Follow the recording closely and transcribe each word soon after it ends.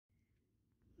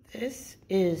This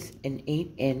is an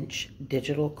 8-inch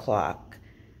digital clock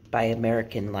by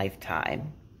American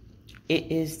Lifetime. It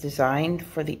is designed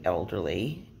for the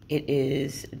elderly. It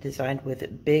is designed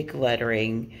with big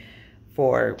lettering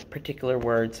for particular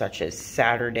words such as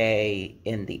Saturday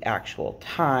in the actual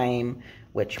time,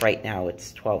 which right now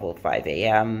it's 12:05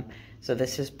 a.m. So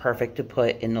this is perfect to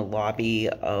put in the lobby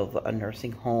of a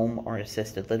nursing home or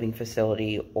assisted living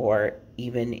facility, or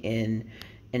even in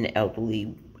an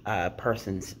elderly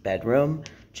person's bedroom,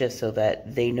 just so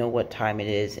that they know what time it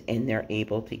is and they're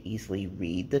able to easily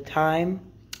read the time.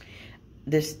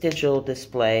 This digital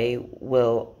display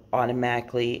will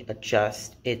automatically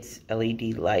adjust its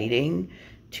LED lighting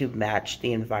to match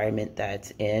the environment that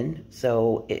it's in.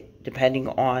 So depending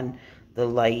on the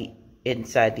light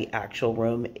inside the actual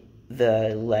room,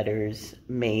 the letters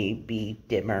may be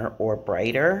dimmer or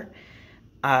brighter.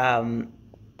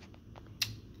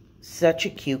 Such a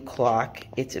cute clock.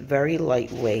 It's very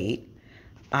lightweight.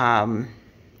 In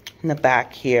the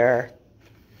back here,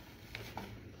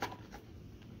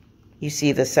 you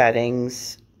see the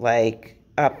settings like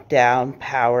up, down,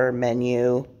 power,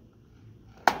 menu.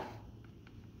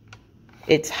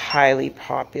 It's highly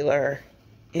popular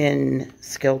in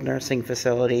skilled nursing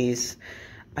facilities.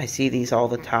 I see these all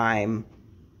the time.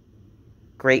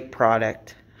 Great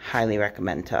product. Highly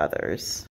recommend to others.